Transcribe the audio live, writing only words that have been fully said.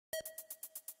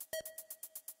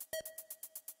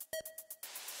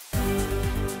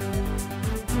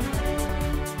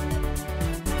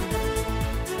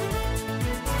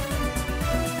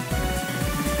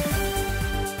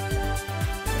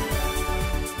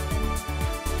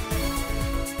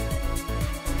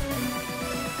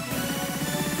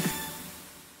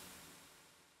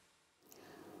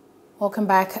Welcome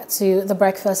back to The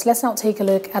Breakfast. Let's now take a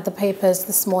look at the papers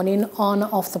this morning on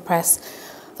Off the Press.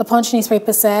 The Punch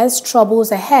newspaper says,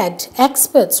 troubles ahead.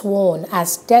 Experts warn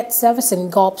as debt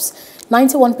servicing gulps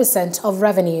 91% of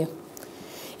revenue.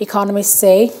 Economists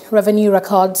say revenue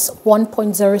records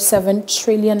 1.07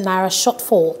 trillion naira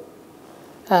shortfall.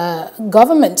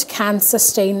 Government can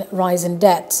sustain rise in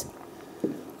debt.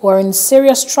 We're in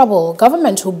serious trouble.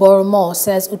 Government will borrow more,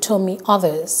 says Utomi.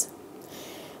 Others.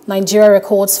 Nigeria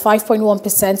records 5.1%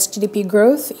 GDP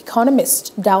growth.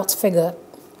 Economists doubt figure.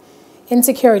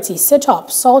 Insecurity,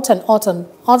 sit-up, salt and autumn.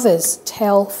 Others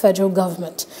tell federal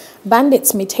government.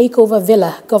 Bandits may take over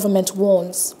villa, government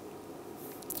warns.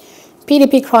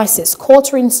 PDP crisis,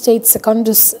 court reinstates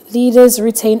Secondus, leaders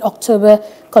retain October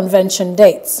convention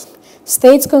dates.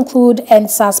 States conclude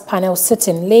NSAS panel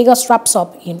sitting. Lagos wraps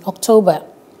up in October.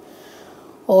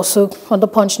 Also, on the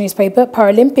Punch newspaper,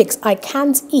 Paralympics, I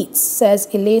can't eat, says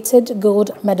elated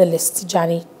gold medalist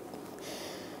Jani.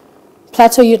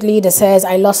 Plateau youth leader says,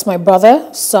 I lost my brother,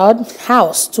 son,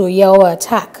 house to a Yoruba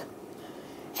attack.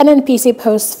 NNPC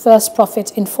posts first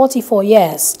profit in 44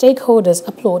 years. Stakeholders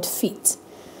applaud feat.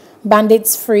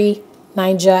 Bandits free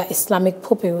Niger Islamic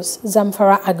pupils,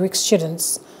 Zamfara Agric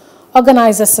students.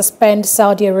 Organizers suspend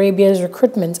Saudi Arabia's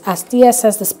recruitment as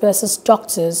DSS disperses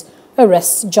doctors,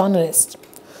 arrests journalists.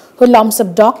 Hoodlums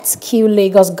abducts, kill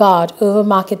Lagos guard over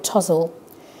market tussle.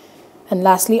 And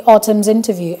lastly, autumn's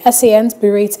interview. SANs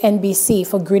berates NBC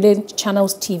for grilling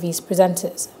Channels TV's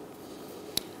presenters.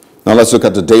 Now let's look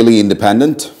at the Daily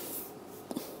Independent.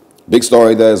 Big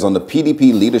story there is on the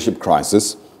PDP leadership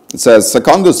crisis. It says,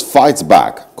 Secondus fights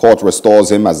back. Court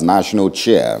restores him as national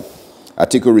chair.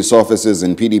 Atiku resurfaces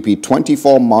in PDP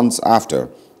 24 months after.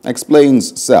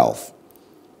 Explains self.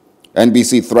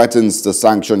 NBC threatens to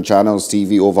sanction Channels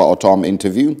TV over Autumn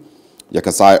interview.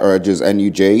 Yakasai urges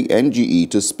NUJ, NGE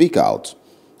to speak out.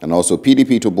 And also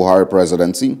PDP to Buhari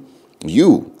presidency.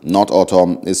 You, not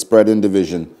Autumn, is spreading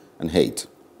division and hate.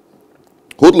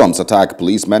 Hoodlums attack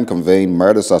policemen conveying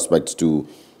murder suspects to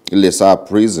Ilesa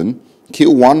prison.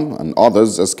 Kill one and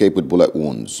others escape with bullet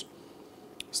wounds.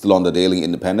 Still on the Daily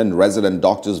Independent, resident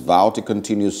doctors vow to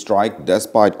continue strike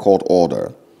despite court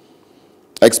order.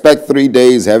 Expect 3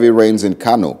 days heavy rains in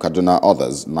Kano, Kaduna,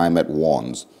 others, NIMET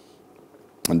warns.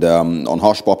 And on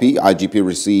Hush Puppy, IGP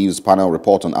receives panel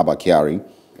report on Abba Kyari.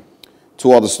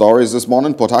 Two other stories this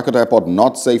morning. Port Harcourt Airport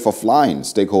not safe for flying,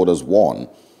 stakeholders warn.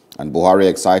 And Buhari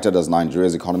excited as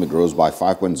Nigeria's economy grows by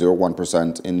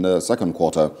 5.01% in the second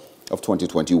quarter of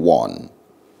 2021.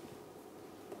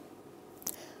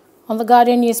 On the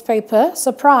Guardian newspaper,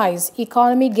 surprise,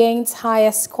 economy gains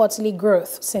highest quarterly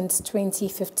growth since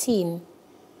 2015.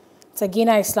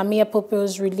 Tagina Islamia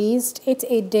pupils released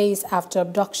 88 days after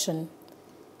abduction.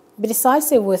 Be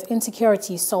decisive with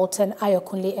insecurity, Sultan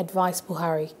Ayokunle advised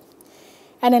Buhari.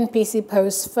 NNPC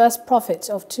posts first profit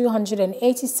of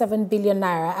 287 billion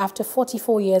naira after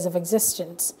 44 years of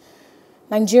existence.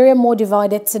 Nigeria more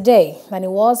divided today than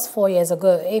it was 4 years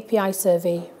ago, API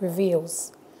survey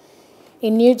reveals.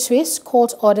 In new twist,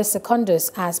 court orders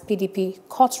Secondus as PDP.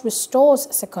 Court restores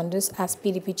Secondus as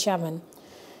PDP chairman.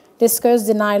 Discos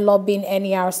deny lobbying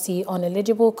NERC on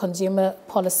eligible consumer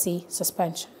policy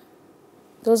suspension.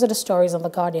 Those are the stories on The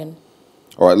Guardian.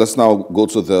 All right, let's now go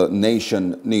to the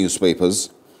Nation newspapers.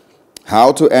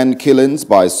 How to end killings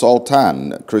by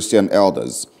Sultan, Christian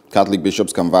elders. Catholic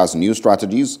bishops canvass new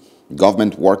strategies.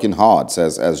 Government working hard,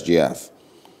 says SGF.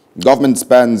 Government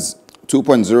spends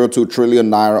 2.02 trillion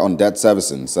naira on debt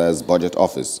servicing, says Budget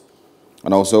Office.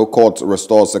 And also, court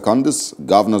restores Secondus.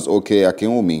 Governors OK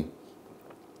Akinwumi.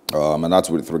 And that's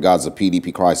with regards to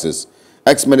PDP crisis.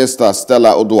 Ex-Minister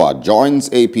Stella Odua joins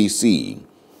APC.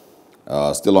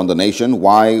 Still on The Nation,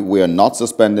 why we are not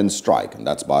suspending strike. And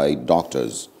that's by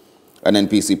doctors.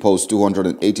 NNPC posts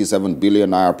 287 billion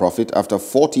naira profit after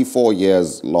 44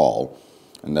 years lull.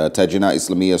 And Tejina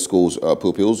Islamia schools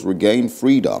pupils regain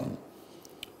freedom.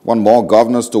 One more,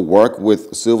 governors to work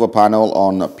with silver panel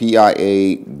on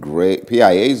PIA's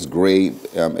grey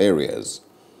areas.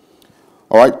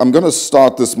 All right, I'm going to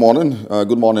start this morning.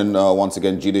 Good morning once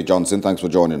again, Jide Johnson. Thanks for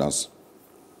joining us.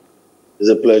 It's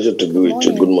a pleasure to be with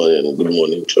you. Good morning. Good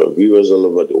morning to our viewers all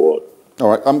over the world. All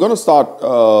right, I'm going to start,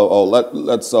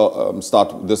 let's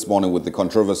start this morning with the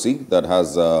controversy that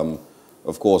has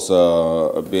of course,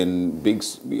 been big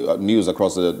news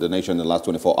across the nation in the last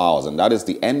 24 hours, and that is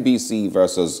the NBC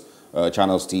versus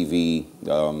Channels TV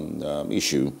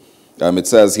issue. It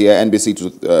says here,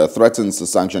 NBC threatens to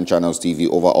sanction Channels TV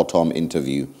over Autumn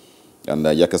interview, and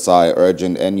Yakasai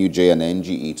urging NUJ and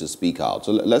NGE to speak out.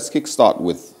 So let's kickstart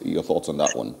with your thoughts on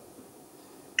that one.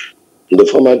 The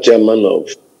former chairman of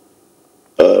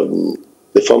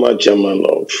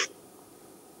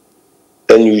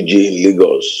NUJ in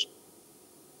Lagos,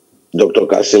 Dr.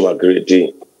 Kasim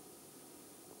Akreti,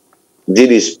 did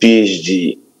his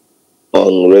PhD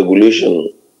on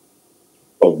regulation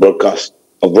of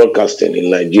broadcasting in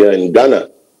Nigeria and Ghana,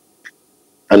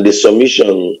 and the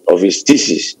submission of his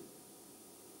thesis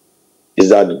is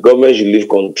that the government should leave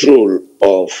control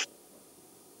of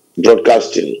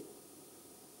broadcasting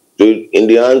in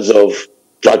the hands of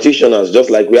practitioners, just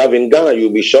like we have in Ghana.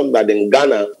 You'll be shocked that in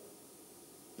Ghana's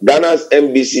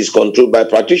NBC is controlled by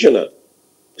practitioners.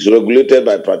 It's regulated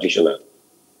by practitioners.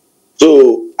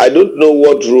 So I don't know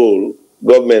what role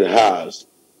government has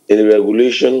in the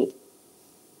regulation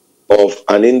of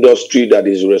an industry that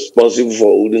is responsible for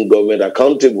holding government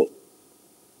accountable.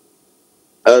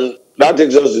 And that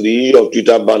takes us to the issue of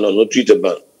Twitter ban or no Twitter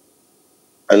ban.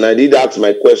 And I did ask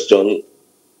my student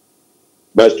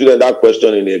that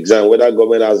question in the exam, whether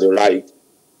government has the right,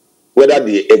 whether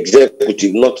the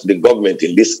executive, not the government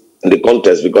in the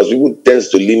context, because people tend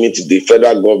to limit the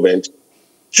federal government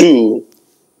to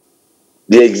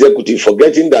the executive,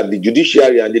 forgetting that the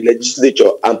judiciary and the legislature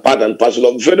are part and parcel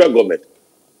of the federal government.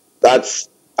 That's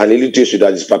an illiteracy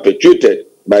that is perpetuated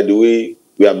by the way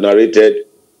we have narrated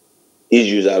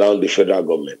issues around the federal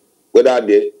government. Whether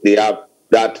they have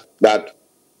that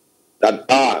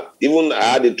power. Even I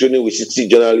had a training with 60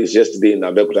 journalists yesterday in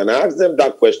Abeokuta, and I asked them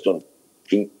that question.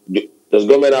 Does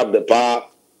government have the power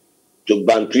to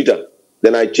ban Twitter?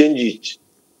 Then I changed it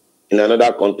in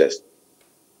another context.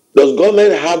 Does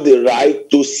government have the right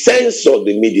to censor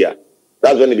the media?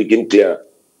 That's when it became clear.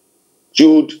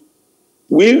 Should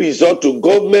we resort to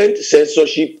government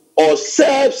censorship or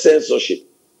self-censorship?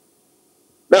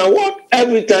 Now,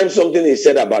 every time something is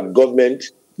said about government,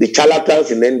 the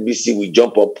charlatans in NBC will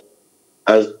jump up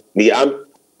and be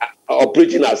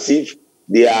operating as if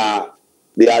they are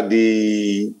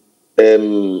the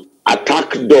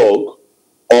attack dog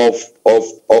of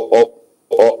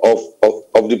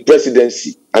the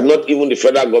presidency and not even the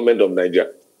federal government of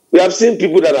Nigeria. We have seen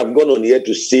people that have gone on here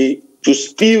to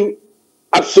spew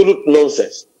absolute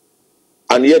nonsense,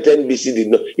 and yet NBC did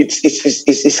not.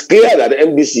 It's clear that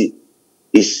NBC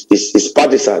is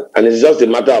partisan, and it's just a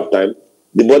matter of time.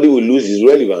 The body will lose its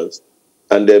relevance,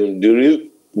 and the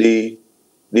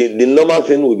normal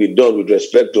thing will be done with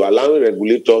respect to allowing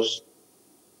regulators,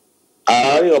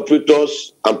 allowing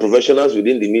operators and professionals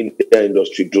within the media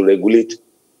industry to regulate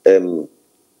the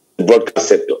broadcast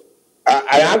sector.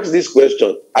 I asked this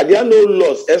question: are there no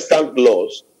laws, extant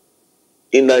laws,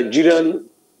 in Nigerian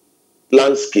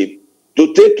landscape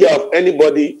to take care of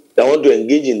anybody that want to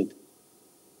engage in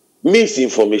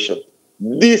misinformation,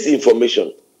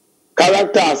 disinformation,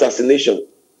 character assassination,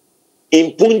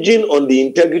 impugning on the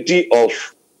integrity of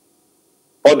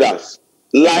others,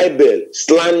 libel,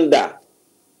 slander,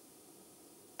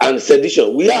 and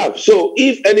sedition? We have. So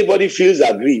if anybody feels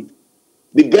aggrieved,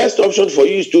 the best option for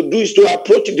you is to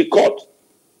approach the court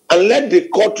and let the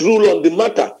court rule on the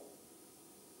matter.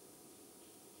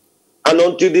 And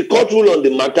until the court rule on the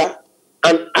matter,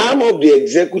 an arm of the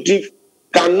executive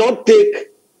cannot take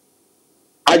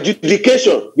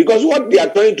adjudication, because what they are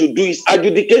trying to do is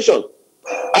adjudication.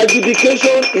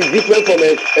 Adjudication is different from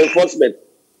enforcement.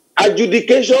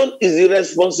 Adjudication is the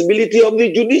responsibility of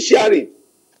the judiciary,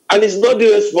 and it's not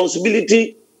the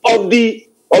responsibility of the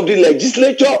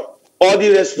legislature or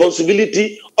the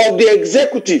responsibility of the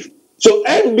executive. So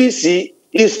NBC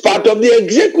is part of the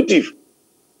executive,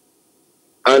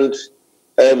 and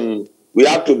we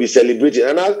have to be celebrating.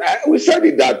 And we said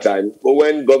it that time,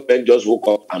 when government just woke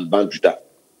up and banned Twitter,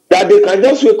 that they can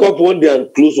just wake up one day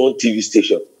and close one TV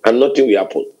station and nothing will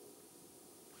happen.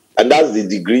 And that's the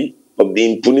degree of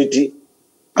the impunity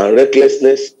and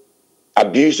recklessness,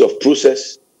 abuse of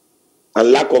process,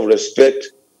 and lack of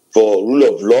respect for rule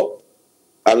of law,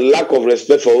 and lack of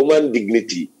respect for human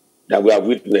dignity that we have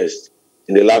witnessed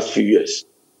in the last few years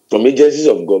from agencies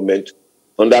of government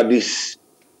under this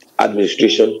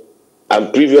administration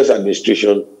and previous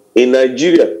administration in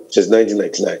Nigeria since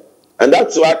 1999. And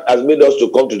that's what has made us to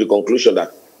come to the conclusion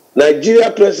that Nigeria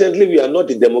presently, we are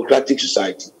not a democratic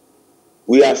society.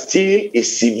 We are still a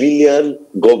civilian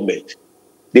government.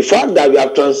 The fact that we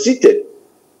have transited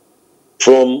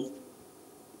from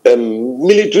a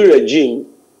military regime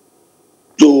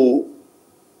to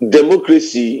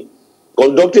democracy,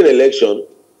 conducting election,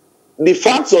 the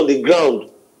facts on the ground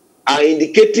are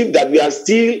indicative that there are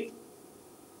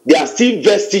still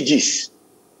vestiges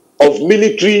of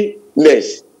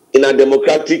militariness in a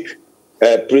democratic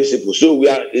principle. So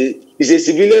it's a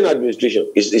civilian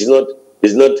administration. It's not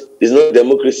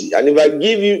democracy. And if I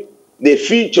give you the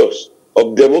features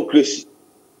of democracy,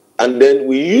 and then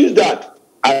we use that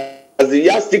as the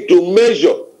yardstick to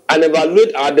measure and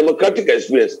evaluate our democratic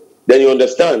experience, then you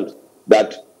understand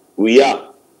that we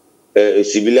are a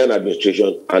civilian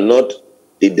administration and not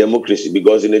a democracy.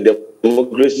 Because in a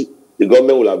democracy, the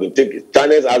government will have been taken.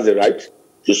 Channels has the right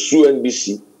to sue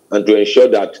NBC and to ensure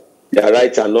that their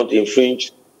rights are not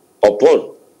infringed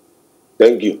upon.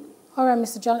 Thank you. All right,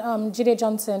 Mr. Jide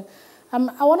Johnson.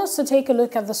 I want us to take a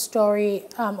look at the story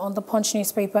on the Punch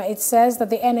newspaper. It says that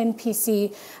the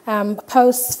NNPC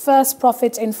posts first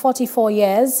profit in 44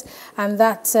 years, and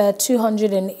that's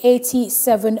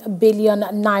 287 billion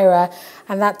naira,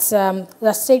 and that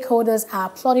the stakeholders are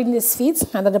applauding this feat,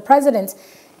 and that the president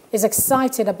is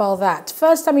excited about that.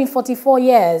 First time in 44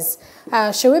 years.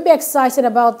 Should we be excited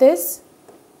about this?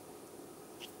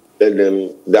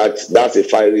 That's a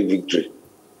fiery victory.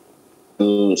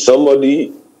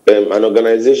 An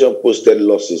organization posted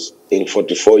losses in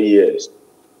 44 years.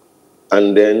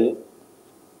 And then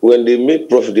when they made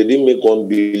profit, they didn't make 1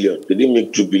 billion. They didn't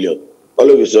make 2 billion.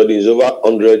 All of a sudden, it's over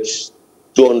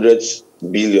 200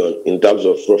 billion in terms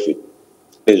of profit.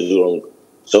 It's wrong.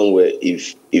 Somewhere,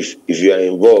 if you are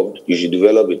involved, you should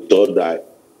develop a third eye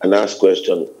and ask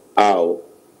question, how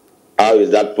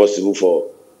is that possible for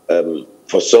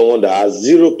someone that has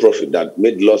zero profit, that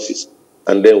made losses?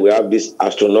 And then we have this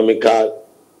astronomical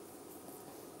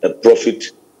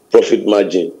profit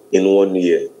margin in 1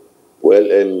 year. Well,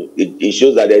 it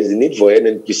shows that there is a need for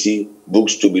NNPC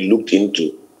books to be looked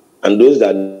into, and those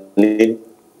that need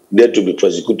there to be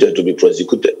prosecuted.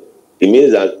 It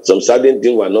means that some certain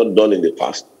things were not done in the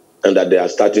past, and that they are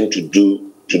starting to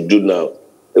do now.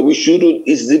 We should.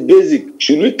 It's the basic.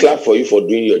 Should we clap for you for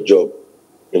doing your job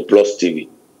in Plus TV?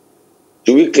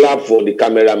 Should we clap for the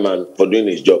cameraman for doing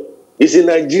his job? It's in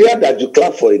Nigeria that you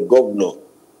clap for a governor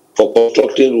for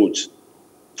constructing roads,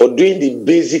 for doing the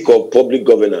basic of public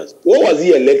governance. What was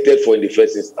he elected for in the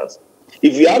first instance?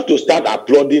 If you have to start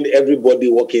applauding everybody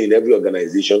working in every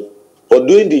organization for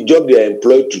doing the job they are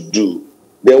employed to do,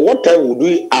 then what time would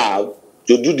we have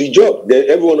to do the job? Then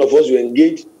every one of us will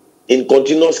engage in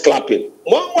continuous clapping.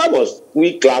 Why must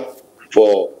we clap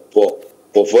for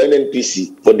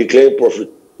NNPC for declaring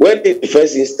profit, when in the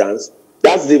first instance,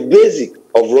 that's the basic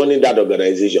of running that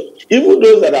organization? Even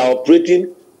those that are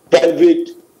operating private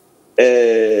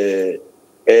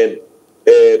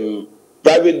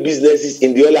businesses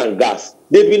in the oil and gas,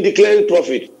 they've been declaring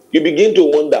profit. You begin to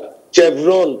wonder,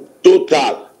 Chevron,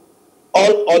 Total,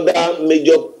 all other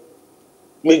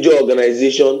major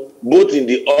organizations, both in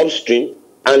the upstream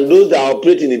and those that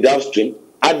operate in the downstream,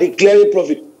 are declaring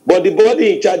profit. But the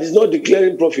body in charge is not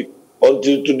declaring profit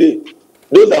until today.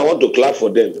 Those that want to clap for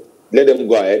them, let them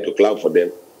go ahead to clap for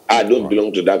them. I don't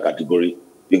belong to that category,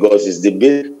 because it's the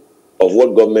base of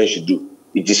what government should do.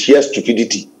 It is sheer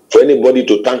stupidity for anybody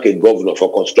to thank a governor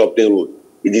for constructing road.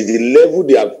 It is the level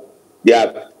they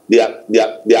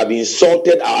have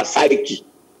insulted our psyche.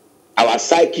 Our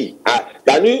psyche.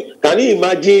 Can you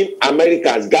imagine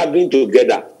Americans gathering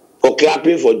together for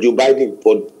clapping for Joe Biden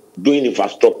for doing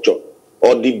infrastructure,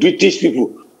 or the British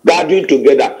people gathering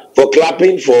together for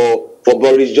clapping for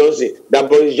Boris Johnson? That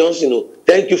Boris Johnson,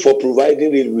 thank you for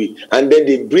providing railway, and then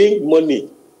they bring money,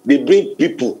 they bring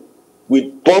people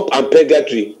with pomp and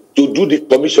purgatory to do the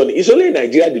commissioning. It's only in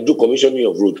Nigeria they do commissioning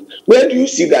of road. Where do you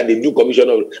see that they do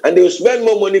commissioning of road? And they will spend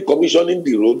more money commissioning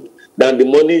the road than the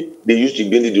money they used to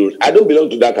build the road. I don't belong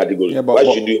to that category. Yeah, but,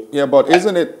 should you? Yeah, but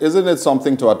isn't it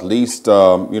something to at least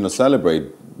celebrate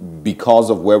because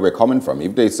of where we're coming from?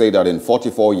 If they say that in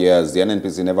 44 years the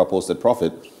NNPC never posted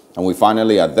profit, and we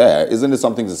finally are there, isn't it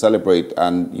something to celebrate?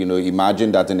 And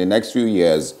imagine that in the next few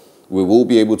years we will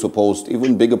be able to post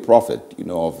even bigger profit,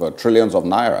 of trillions of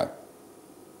naira.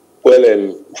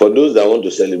 Well, for those that want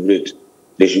to celebrate,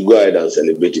 they should go ahead and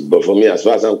celebrate it. But for me, as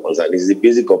far as I'm concerned, it's the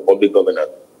basic of public governance.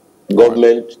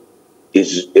 Government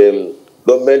is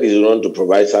run to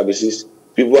provide services.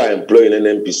 People are employed in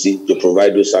NNPC to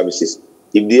provide those services.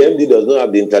 If the MD does not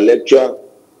have the intellectual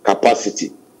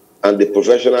capacity and the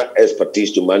professional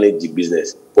expertise to manage the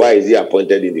business, why is he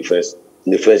appointed in the first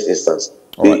instance?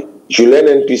 Right. Should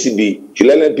NNPC be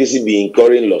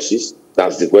incurring losses?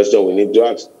 That's the question we need to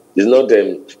ask. It's not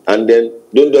and then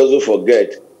don't also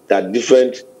forget that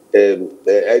different in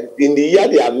the year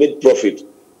they have made profit.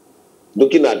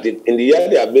 Looking at it, in the year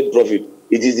they have made profit,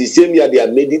 It is the same year they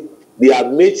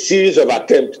have made series of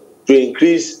attempts to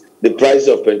increase the price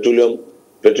of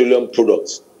petroleum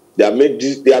products. They have made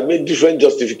different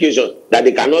justifications that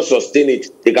they cannot sustain it.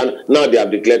 Now they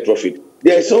have declared profit.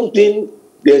 There is something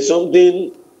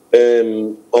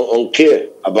unclear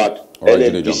about All right,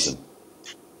 NNPC. Jide Johnson.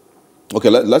 Okay,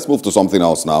 let's move to something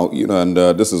else now. And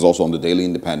this is also on the Daily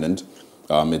Independent.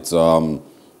 It's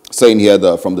saying here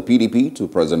that from the PDP to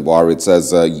President Buhari, it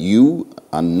says, you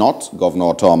and not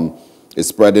Governor Tom is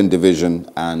spreading division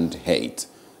and hate.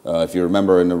 If you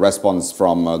remember, in a response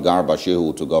from Garba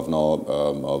Shehu to Governor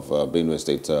of Benue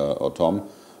State, Tom,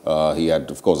 he had,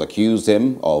 of course, accused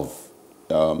him of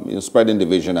spreading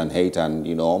division and hate and,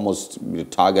 almost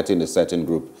targeting a certain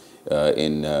group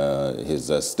in his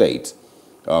state.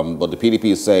 But the PDP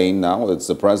is saying now it's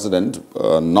the president,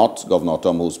 not Governor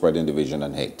Tom, who's spreading division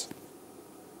and hate.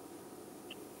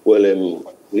 Well,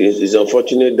 it's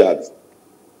unfortunate that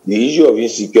the issue of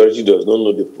insecurity does not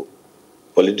know the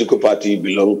political party you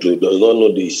belong to, does not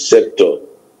know the sector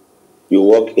you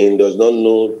work in, does not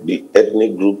know the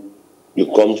ethnic group you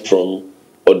come from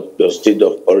or the state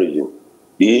of origin.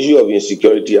 The issue of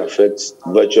insecurity affects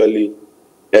virtually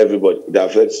everybody. It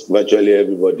affects virtually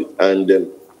everybody.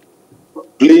 And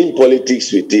playing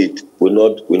politics with it will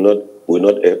not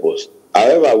help us.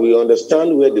 However, we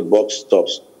understand where the buck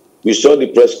stops. We saw the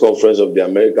press conference of the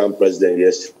American president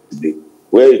yesterday,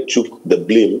 where he took the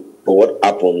blame for what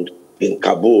happened in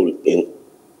Kabul,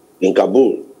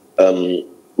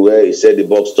 where he said the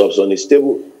buck stops on his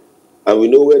table. And we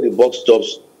know where the buck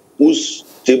stops, whose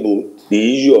table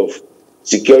the issue of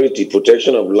security,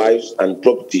 protection of lives and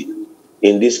property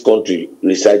in this country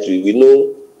resides with. We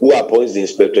know who appoints the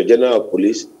Inspector General of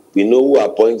Police. We know who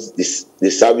appoints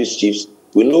the service chiefs.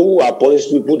 We know who appoints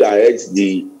people that heads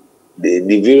the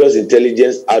various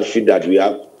intelligence outfit that we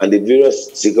have and the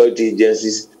various security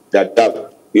agencies that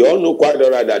have. We all know quite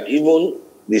all right that even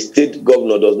the state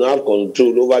governor does not have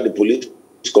control over the police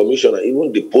commissioner,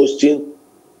 even the posting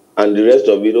and the rest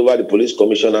of it over the police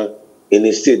commissioner in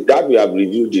the state. That we have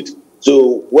reviewed it.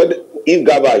 So if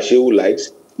Garba Shehu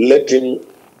likes, let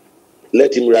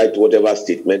him write whatever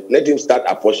statement. Let him start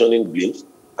apportioning blames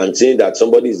and saying that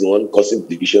somebody is the one causing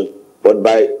division. But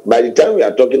by the time we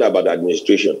are talking about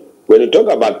administration, when you talk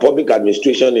about public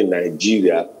administration in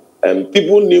Nigeria,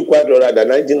 people knew quite well that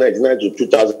 1999 to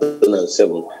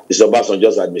 2007 is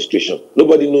Obasanjo's administration.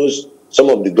 Nobody knows some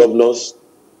of the governors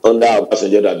under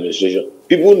Obasanjo's administration.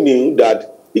 People knew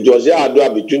that it was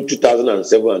Yar'Adua between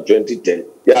 2007 and 2010,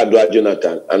 Yar'Adua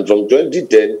Jonathan. And from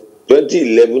 2010 to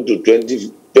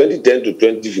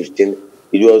 2015,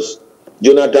 it was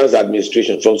Jonathan's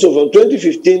administration. So from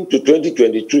 2015 to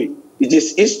 2023, it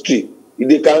is history.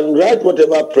 They can write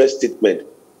whatever press statement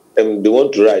they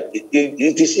want to write.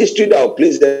 It is history that will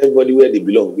place everybody where they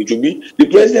belong. It will be the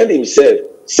president himself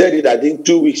said it, I think,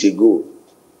 2 weeks ago,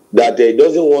 that he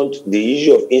doesn't want the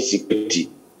issue of insecurity,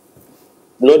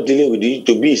 not dealing with it,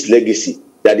 to be his legacy,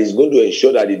 that is going to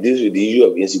ensure that he deals with the issue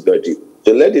of insecurity.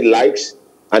 So let the likes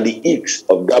and the icks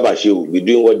of Garba Shehu be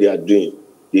doing what they are doing.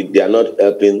 They are not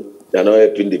helping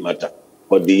the matter.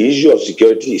 But the issue of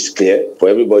security is clear for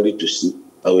everybody to see,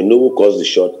 and we know who caused the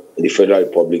shot in the Federal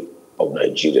Republic of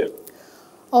Nigeria.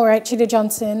 All right, Jide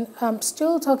Johnson,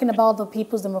 still talking about the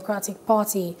People's Democratic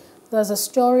Party, there's a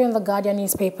story in the Guardian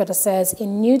newspaper that says,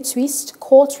 in new twist,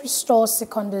 court restores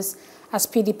Secondus as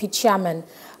PDP chairman.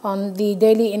 On the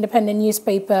Daily Independent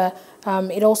newspaper,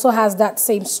 it also has that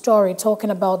same story talking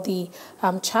about the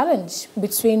challenge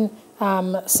between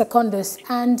Secondus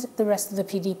and the rest of the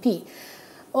PDP.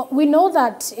 We know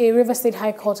that a River State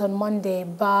High Court on Monday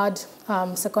barred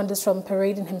Secondus from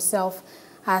parading himself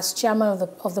as chairman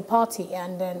of the party,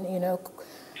 and then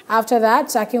after that,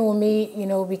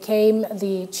 Akinwumi became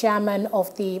the chairman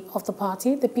of the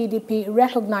party. The PDP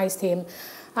recognized him,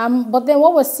 but then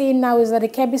what we're seeing now is that the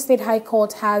Kebbi State High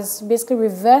Court has basically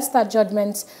reversed that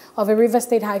judgment of a River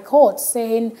State High Court,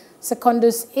 saying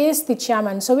Secondus is the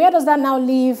chairman. So where does that now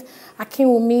leave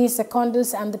Akinwumi,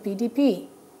 Secondus, and the PDP?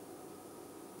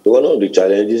 One of the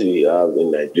challenges we have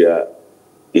in Nigeria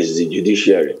is the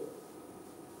judiciary.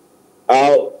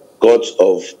 How courts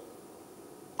of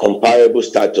comparable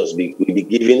status will be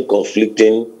given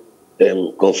conflicting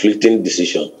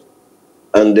decisions,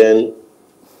 and then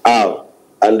how,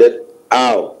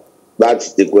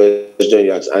 that's the question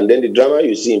you ask. And then the drama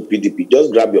you see in PDP,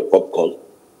 just grab your popcorn,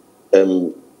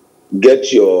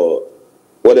 get your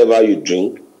whatever you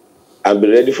drink, and be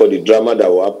ready for the drama that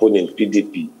will happen in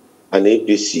PDP and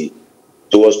APC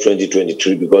towards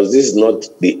 2023, because this is not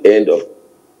the end of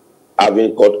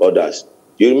having court orders.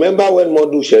 You remember when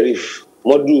Modu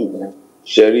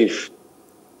Sharif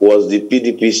was the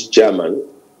PDP's chairman,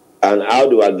 and how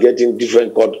they were getting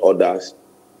different court orders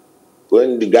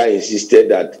when the guy insisted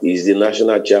that he's the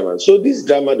national chairman. So this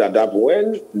drama that happened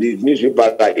when the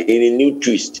newspaper are in a new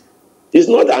twist, it's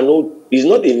not a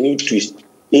new twist.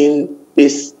 In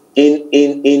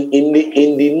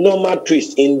the normal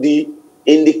twist, in the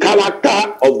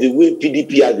character of the way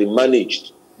PDP has been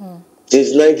managed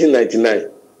since 1999.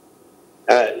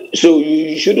 So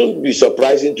you shouldn't be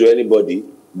surprising to anybody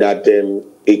that a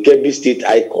Kebbi State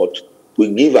High Court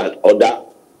will give an order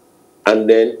and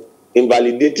then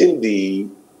invalidating the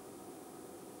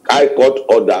High Court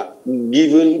order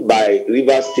given by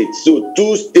Rivers State. So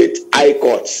 2 state high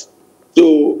courts.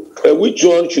 So which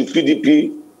one should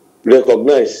PDP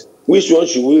recognize? Which one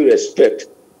should we respect?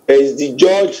 Is the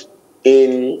judge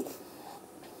in,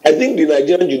 I think the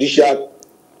Nigerian Judicial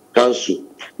Council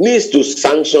needs to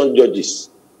sanction judges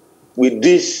with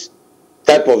this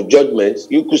type of judgment.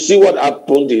 You could see what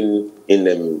happened in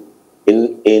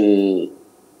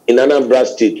Anambra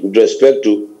State with respect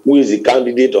to who is the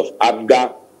candidate of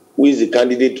ABGA, who is the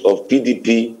candidate of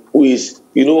PDP, who is,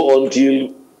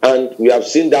 until, and we have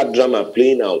seen that drama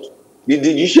playing out. The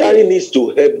judiciary needs to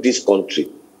help this country,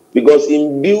 because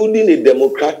in building a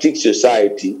democratic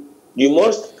society, you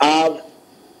must have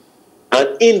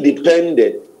an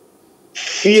independent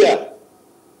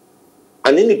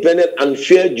and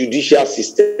fair judicial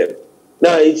system.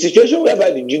 Now, in a situation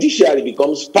whereby the judiciary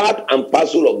becomes part and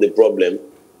parcel of the problem,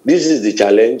 this is the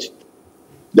challenge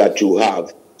that you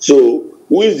have. So,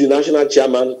 who is the national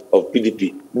chairman of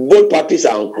PDP? Both parties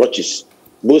are on crutches.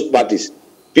 Both parties.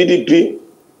 PDP,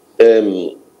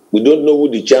 we don't know who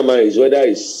the chairman is, whether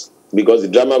it's because the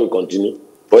drama will continue.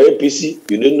 For APC,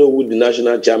 you don't know who the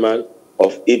national chairman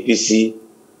of APC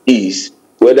is,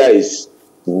 whether it's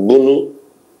Bunu,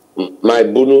 my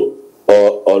Bunu,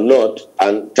 or not,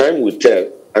 and time will tell.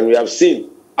 And we have seen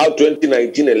how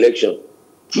 2019 election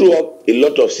threw up a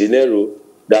lot of scenario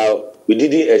that we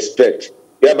didn't expect.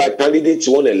 Whereby candidates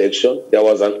won election, there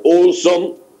was an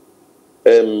wholesome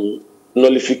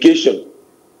nullification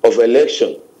of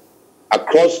election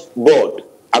across board,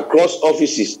 across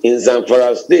offices in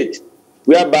Zamfara State,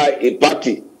 whereby a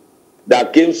party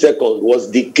that came second was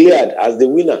declared as the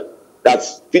winner.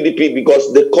 That's PDP,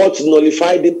 because the courts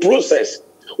nullified the process.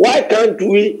 Why can't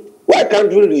we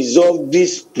resolve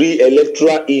this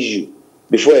pre-electoral issue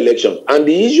before election? And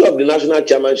the issue of the national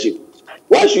chairmanship,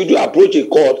 why should you approach a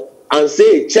court and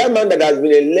say a chairman that has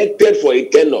been elected for a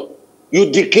tenure,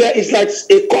 you declare, it's like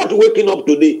a court waking up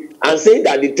today and saying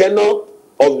that the tenure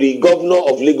of the governor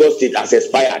of Lagos State has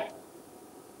expired.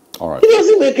 All right. It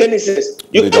doesn't make any sense.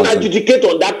 You Jide can't Johnson. Adjudicate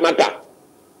on that matter.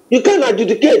 You can't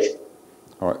adjudicate.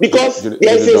 All right. Because Jide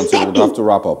there's a Johnson, we'll have to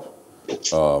wrap up.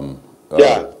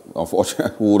 Yeah.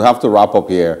 Unfortunately, we would have to wrap up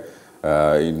here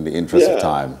in the interest of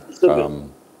time.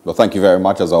 Well, thank you very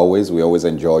much, as always. We always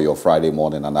enjoy your Friday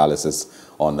morning analysis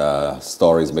on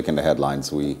stories making the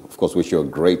headlines. We, of course, wish you a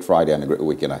great Friday and a great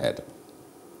weekend ahead.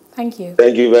 Thank you.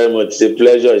 Thank you very much. It's a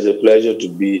pleasure. It's a pleasure to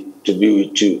be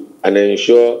with you, and I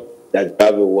ensure that you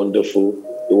have a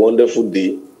wonderful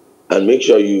day, and make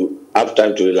sure you have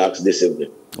time to relax this evening.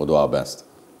 We'll do our best.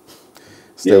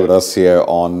 Stay with us here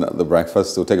on The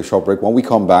Breakfast. We'll take a short break. When we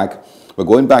come back, we're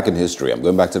going back in history. I'm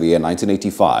going back to the year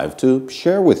 1985 to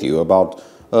share with you about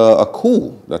a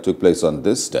coup that took place on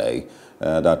this day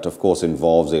that, of course,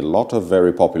 involves a lot of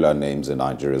very popular names in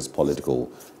Nigeria's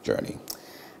political journey.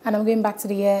 And I'm going back to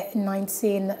the year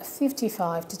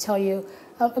 1955 to tell you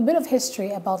a bit of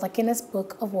history about the Guinness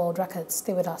Book of World Records.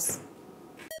 Stay with us.